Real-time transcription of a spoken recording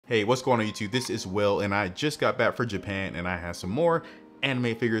Hey, what's going on YouTube? This is Will, and I just got back from Japan, and I have some more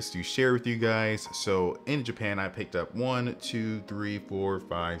anime figures to share with you guys. So in Japan, I picked up 1, 2, 3, 4,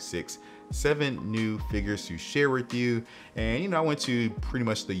 5, 6, 7 new figures to share with you. And I went to pretty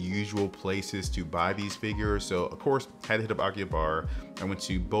much the usual places to buy these figures. So of course, had to hit up Akihabara. I went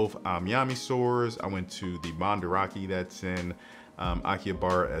to both AmiAmi stores. I went to the Mandarake that's in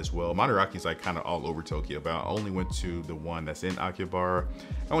Akihabara as well. Mandarake is like kind of all over Tokyo, but I only went to the one that's in Akihabara.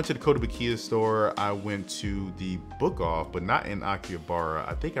 I went to the Kotobukiya store. I went to the Book Off, but not in Akihabara.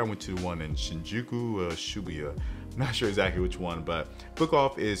 I think I went to one in Shinjuku, Shibuya. I'm not sure exactly which one, but Book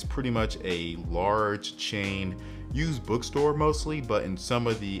Off is pretty much a large chain used bookstore mostly, but in some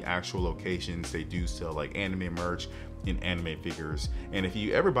of the actual locations, they do sell like anime merch and anime figures. And if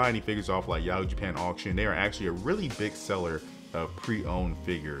you ever buy any figures off like Yahoo Japan Auction, they are actually a really big seller of pre-owned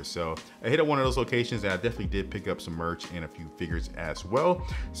figures. So I hit up one of those locations and I definitely did pick up some merch and a few figures as well.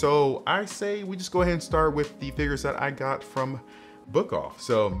 So I say we just go ahead and start with the figures that I got from Book Off.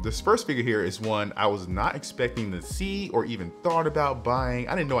 So this first figure here is one I was not expecting to see or even thought about buying.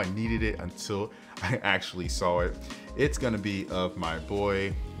 I didn't know I needed it until I actually saw it. It's gonna be of my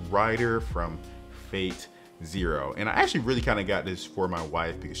boy Ryder from Fate Zero. And I actually really kind of got this for my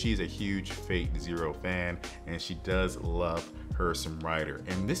wife because she's a huge Fate Zero fan and she does love her some Ryder.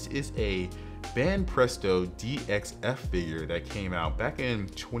 And this is a Ban Presto DXF figure that came out back in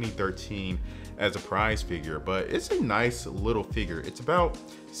 2013 as a prize figure, but it's a nice little figure. It's about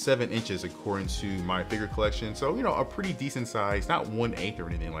 7 inches according to my figure collection. So, a pretty decent size, not 1/8 or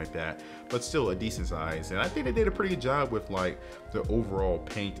anything like that, but still a decent size. And I think they did a pretty good job with like the overall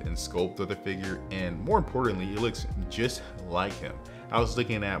paint and sculpt of the figure. And more importantly, it looks just like him. I was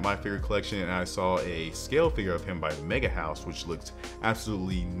looking at my figure collection and I saw a scale figure of him by Mega House, which looks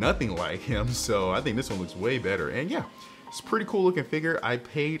absolutely nothing like him. So I think this one looks way better. And yeah, it's a pretty cool looking figure. I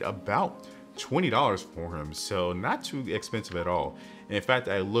paid about $20 for him, so not too expensive at all. In fact,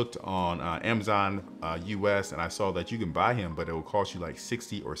 I looked on Amazon US and I saw that you can buy him, but it will cost you like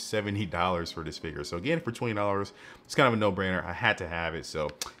 $60 or $70 for this figure. So again, for $20, it's kind of a no-brainer. I had to have it, so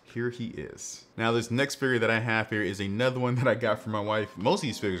here he is. Now this next figure that I have here is another one that I got for my wife. Most of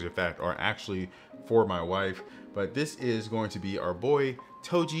these figures, in fact, are actually for my wife, but this is going to be our boy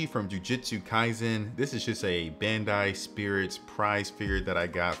Toji from Jujutsu Kaisen. This is just a Bandai Spirits prize figure that I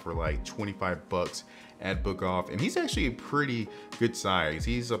got for like 25 bucks at Book Off, and he's actually a pretty good size.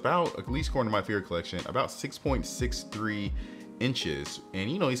 He's about, at least according to my figure collection, about 6.63 inches, and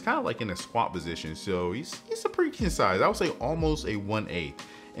he's kind of like in a squat position, so he's a pretty good size. I would say almost a 1/8.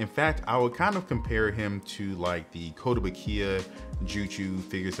 In fact, I would kind of compare him to like the Kotobukiya Jutsu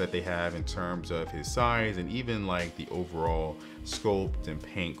figures that they have in terms of his size and even like the overall sculpt and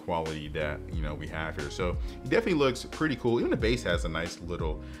paint quality that we have here. So he definitely looks pretty cool. Even the base has a nice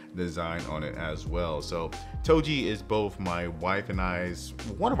little design on it as well. So Toji is both my wife and I's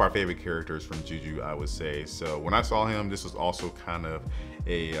one of our favorite characters from Juju, I would say. So when I saw him, this was also kind of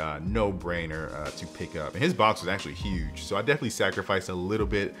a no-brainer to pick up. And his box was actually huge, so I definitely sacrificed a little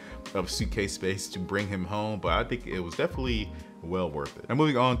bit of suitcase space to bring him home, but I think it was definitely well worth it. Now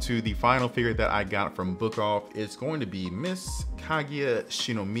moving on to the final figure that I got from Book Off, it's going to be Miss Kaguya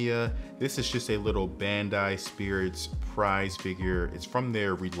Shinomiya. This is just a little Bandai Spirits prize figure. It's from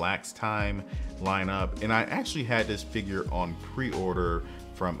their Relax Time lineup, and I actually had this figure on pre-order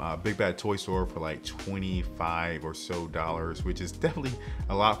from Big Bad Toy Store for like $25 or so, which is definitely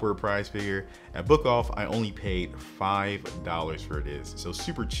a lot for a prize figure. At Book Off, I only paid $5 for this, so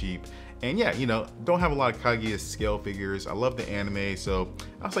super cheap. And yeah, don't have a lot of Kaguya scale figures. I love the anime, so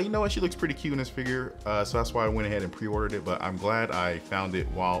I was like, what, she looks pretty cute in this figure. So that's why I went ahead and pre-ordered it, but I'm glad I found it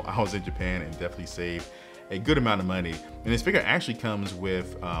while I was in Japan and definitely saved a good amount of money. And this figure actually comes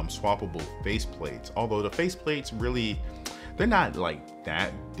with swappable faceplates, although the faceplates really, they're not like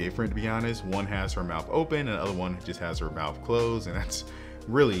that different, to be honest. One has her mouth open and the other one just has her mouth closed, and that's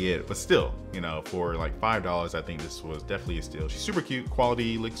really it. But still, for like $5, I think this was definitely a steal. She's super cute,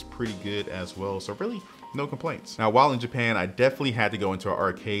 quality looks pretty good as well, so really no complaints. Now while in Japan, I definitely had to go into an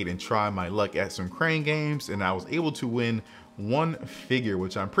arcade and try my luck at some crane games, and I was able to win one figure,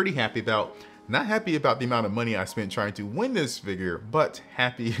 which I'm pretty happy about. Not happy about the amount of money I spent trying to win this figure, but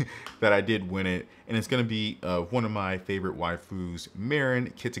happy that I did win it. And it's gonna be one of my favorite waifus,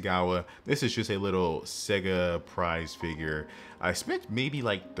 Marin Kitagawa. This is just a little Sega prize figure. I spent maybe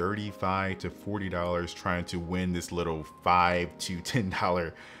like $35 to $40 trying to win this little $5 to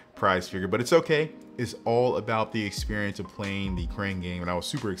 $10 prize figure, but it's okay. It's all about the experience of playing the crane game, and I was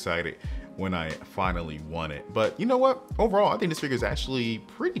super excited when I finally won it. But you know what? Overall, I think this figure is actually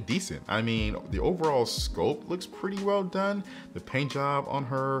pretty decent. I mean, the overall scope looks pretty well done. The paint job on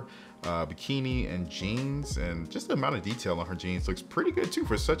her bikini and jeans, and just the amount of detail on her jeans looks pretty good too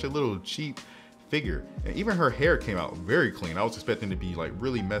for such a little cheap figure. And even her hair came out very clean. I was expecting it to be like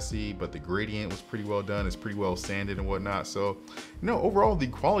really messy, but the gradient was pretty well done. It's pretty well sanded and whatnot. So, you know, overall the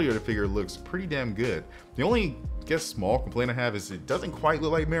quality of the figure looks pretty damn good. The only, I guess, small complaint I have is it doesn't quite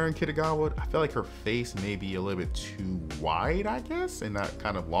look like Marin Kitagawa. I feel like her face may be a little bit too wide, I guess, and not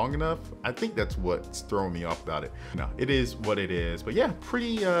kind of long enough. I think that's what's throwing me off about it. No, it is what it is. But yeah,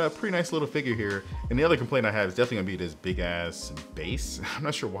 pretty nice little figure here. And the other complaint I have is definitely gonna be this big ass base. I'm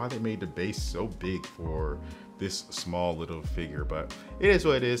not sure why they made the base so big for this small little figure, but it is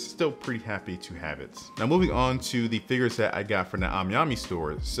what it is. Still pretty happy to have it. Now moving on to the figures that I got from the AmiAmi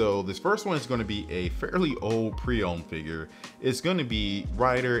store. So this first one is going to be a fairly old pre-owned figure. It's going to be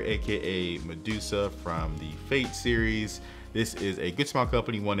Rider, aka Medusa from the Fate series. This is a Good Smile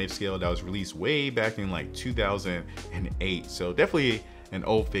Company 1/8 scale that was released way back in like 2008. So definitely an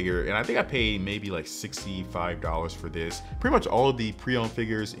old figure, and I think I paid maybe like $65 for this. Pretty much all of the pre-owned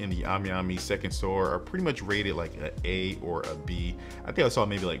figures in the AmiAmi second store are pretty much rated like an A or a B. I think I saw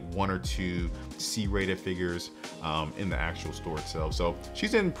maybe like 1 or 2 C-rated figures in the actual store itself. So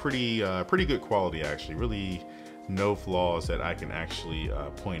she's in pretty good quality actually. Really no flaws that I can actually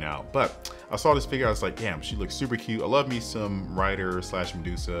point out. But I saw this figure, I was like, damn, she looks super cute. I love me some Rider /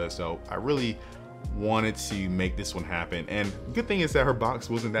 Medusa, so I really wanted to make this one happen. And good thing is that her box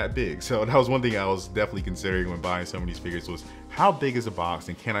wasn't that big, so that was one thing I was definitely considering when buying some of these figures, was how big is the box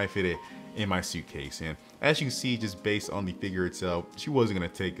and can I fit it in my suitcase. And as you can see, just based on the figure itself, she wasn't going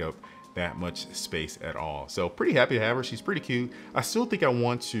to take up that much space at all. So pretty happy to have her. She's pretty cute. I still think I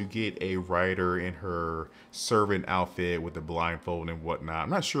want to get a Rider in her servant outfit with the blindfold and whatnot. I'm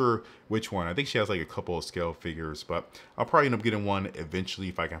not sure which one. I think she has like a couple of scale figures, but I'll probably end up getting one eventually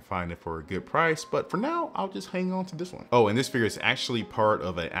if I can find it for a good price. But for now, I'll just hang on to this one. Oh, and this figure is actually part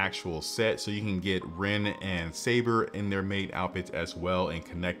of an actual set, so you can get Ren and Saber in their maid outfits as well and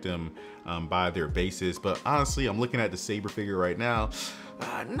connect them by their bases. But honestly, I'm looking at the Saber figure right now.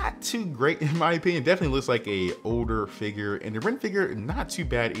 Not too great in my opinion. Definitely looks like a older figure, and the Ren figure not too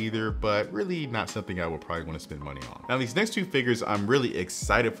bad either, but really not something I would probably want to spend money on. Now these next 2 figures I'm really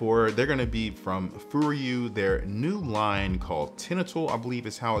excited for. They're going to be from Furyu, their new line called Tentacle, I believe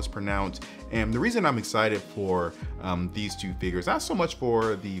is how it's pronounced. And the reason I'm excited for these 2 figures, not so much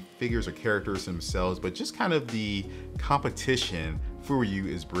for the figures or characters themselves, but just kind of the competition Furyu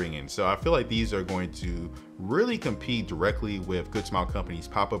is bringing. So I feel like these are going to really compete directly with Good Smile Company's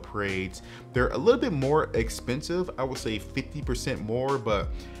pop-up parades. They're a little bit more expensive, I would say 50% more, but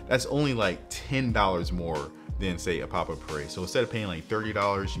that's only like $10 more than say a pop-up parade. So instead of paying like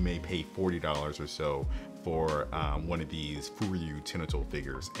 $30, you may pay $40 or so for one of these Furyu Tentacle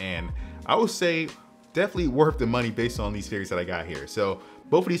figures. And I would say definitely worth the money based on these figures that I got here. So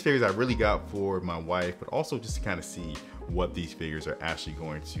both of these figures I really got for my wife, but also just to kind of see what these figures are actually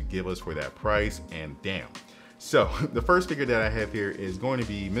going to give us for that price. And damn. So the first figure that I have here is going to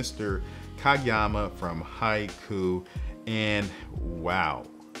be Mr. Kageyama from Haiku. And wow,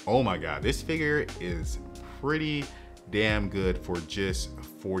 oh my God, this figure is pretty damn good for just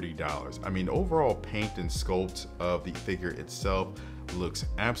 $40. I mean, overall paint and sculpt of the figure itself looks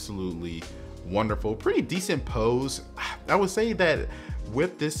absolutely wonderful. Pretty decent pose. I would say that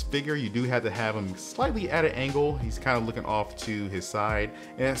with this figure, you do have to have him slightly at an angle. He's kind of looking off to his side.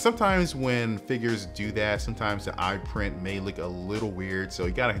 And sometimes when figures do that, sometimes the eye print may look a little weird. So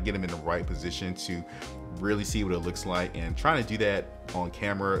you gotta get him in the right position to really see what it looks like. And trying to do that on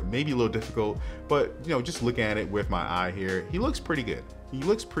camera may be a little difficult, but you know, just looking at it with my eye here, he looks pretty good. He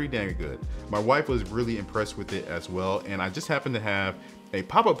looks pretty dang good. My wife was really impressed with it as well. And I just happen to have a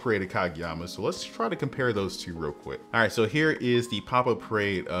pop-up parade of Kageyama, so let's try to compare those 2 real quick. All right, so here is the pop-up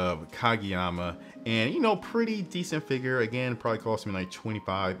parade of Kageyama, and you know, pretty decent figure. Again, probably cost me like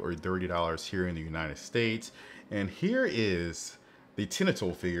 $25 or $30 here in the United States. And here is the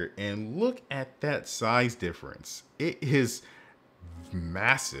Tentacle figure, and look at that size difference. It is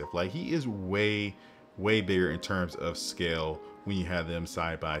massive. Like, he is way bigger in terms of scale when you have them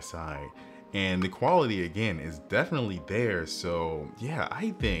side by side. And the quality, again, is definitely there. So yeah,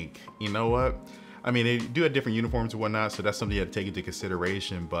 I think, you know what? I mean, they do have different uniforms and whatnot, so that's something you have to take into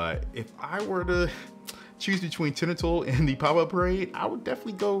consideration. But if I were to choose between Tentacle and the pop-up parade, I would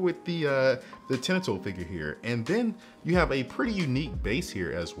definitely go with the Tentacle figure here. And then you have a pretty unique base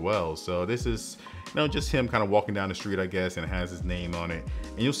here as well. So this is, you know, just him kind of walking down the street, I guess, and it has his name on it.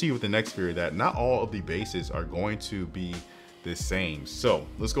 And you'll see with the next figure that not all of the bases are going to be the same. So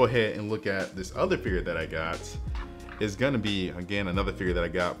let's go ahead and look at this other figure that I got. It's gonna be, again, another figure that I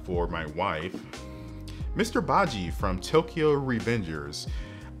got for my wife, Mr. Baji from Tokyo Revengers.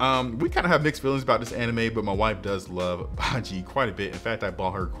 We kind of have mixed feelings about this anime, but my wife does love Baji quite a bit. In fact, I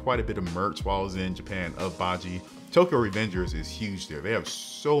bought her quite a bit of merch while I was in Japan of Baji. Tokyo Revengers is huge there. They have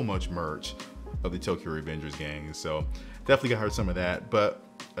so much merch of the Tokyo Revengers gang, so definitely got her some of that. But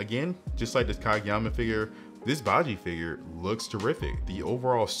again, just like this Kageyama figure, this Baji figure looks terrific. The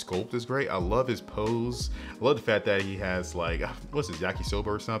overall sculpt is great. I love his pose. I love the fact that he has like, what's his, yakisoba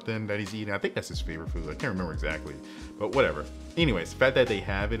or something that he's eating. I think that's his favorite food. I can't remember exactly, but whatever. Anyways, the fact that they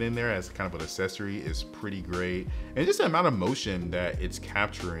have it in there as kind of an accessory is pretty great. And just the amount of motion that it's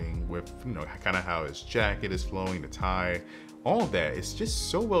capturing with, you know, kind of how his jacket is flowing, the tie, all of that. It's just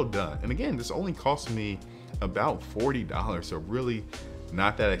so well done. And again, this only cost me about $40, so really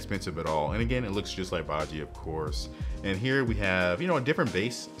not that expensive at all. And again, it looks just like Baji, of course. And here we have, you know, a different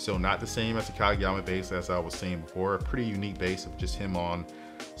base. So not the same as the Kageyama base, as I was saying before, a pretty unique base of just him on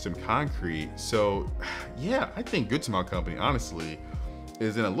some concrete. So yeah, I think Good Smile Company, honestly,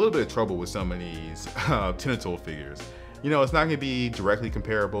 is in a little bit of trouble with some of these Tentacle figures. You know, it's not gonna be directly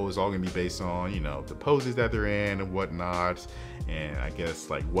comparable. It's all gonna be based on, you know, the poses that they're in and whatnot. And I guess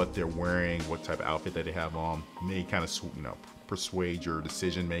like what they're wearing, what type of outfit that they have on may kind of, you know, persuade your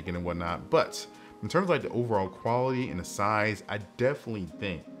decision making and whatnot. But in terms of like the overall quality and the size, I definitely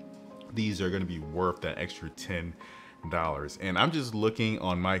think these are going to be worth that extra $10. And I'm just looking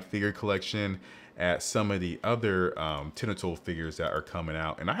on my figure collection at some of the other Tentacle figures that are coming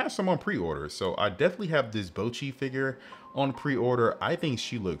out, and I have some on pre-order. So I definitely have this Bochi figure on pre-order. I think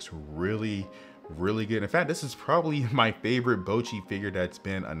she looks really good. In fact, this is probably my favorite Bochi figure that's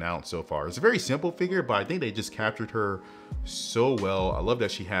been announced so far. It's a very simple figure, but I think they just captured her so well. I love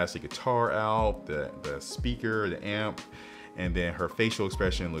that she has the guitar out, the speaker, the amp, and then her facial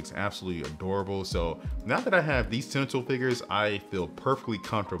expression looks absolutely adorable. So now that I have these Tentacle figures, I feel perfectly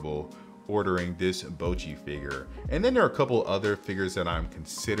comfortable ordering this Bochi figure. And then there are a couple other figures that I'm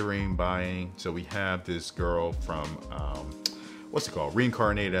considering buying. So we have this girl from what's it called?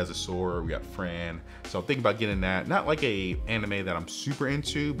 Reincarnated as a Sword. We got Fran. So I'm thinking about getting that. Not like a anime that I'm super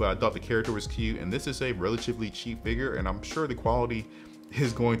into, but I thought the character was cute. And this is a relatively cheap figure, and I'm sure the quality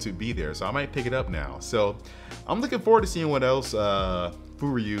is going to be there. So I might pick it up now. So I'm looking forward to seeing what else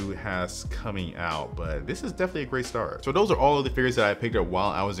Furyu has coming out, but this is definitely a great start. So those are all of the figures that I picked up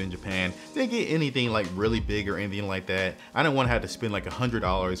while I was in Japan. Didn't get anything like really big or anything like that. I didn't want to have to spend like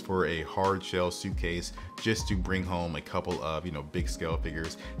 $100 for a hard shell suitcase just to bring home a couple of, you know, big scale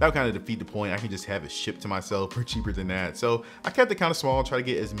figures. That would kind of defeat the point. I can just have it shipped to myself for cheaper than that. So I kept it kind of small, try to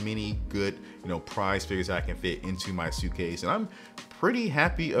get as many good, you know, prize figures that I can fit into my suitcase. And I'm pretty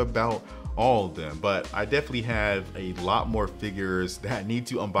happy about all of them, but I definitely have a lot more figures that I need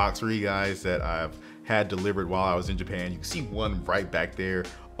to unbox for you guys that I've had delivered while I was in Japan. You can see one right back there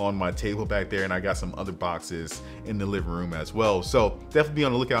on my table back there, and I got some other boxes in the living room as well. So definitely be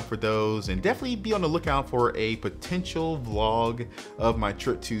on the lookout for those, and definitely be on the lookout for a potential vlog of my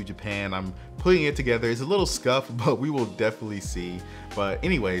trip to Japan. I'm putting it together. It's a little scuffed, but we will definitely see. But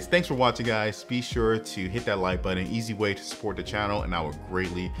anyways, thanks for watching, guys. Be sure to hit that like button. Easy way to support the channel, and I would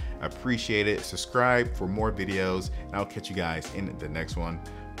greatly appreciate it. Subscribe for more videos, and I'll catch you guys in the next one.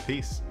 Peace.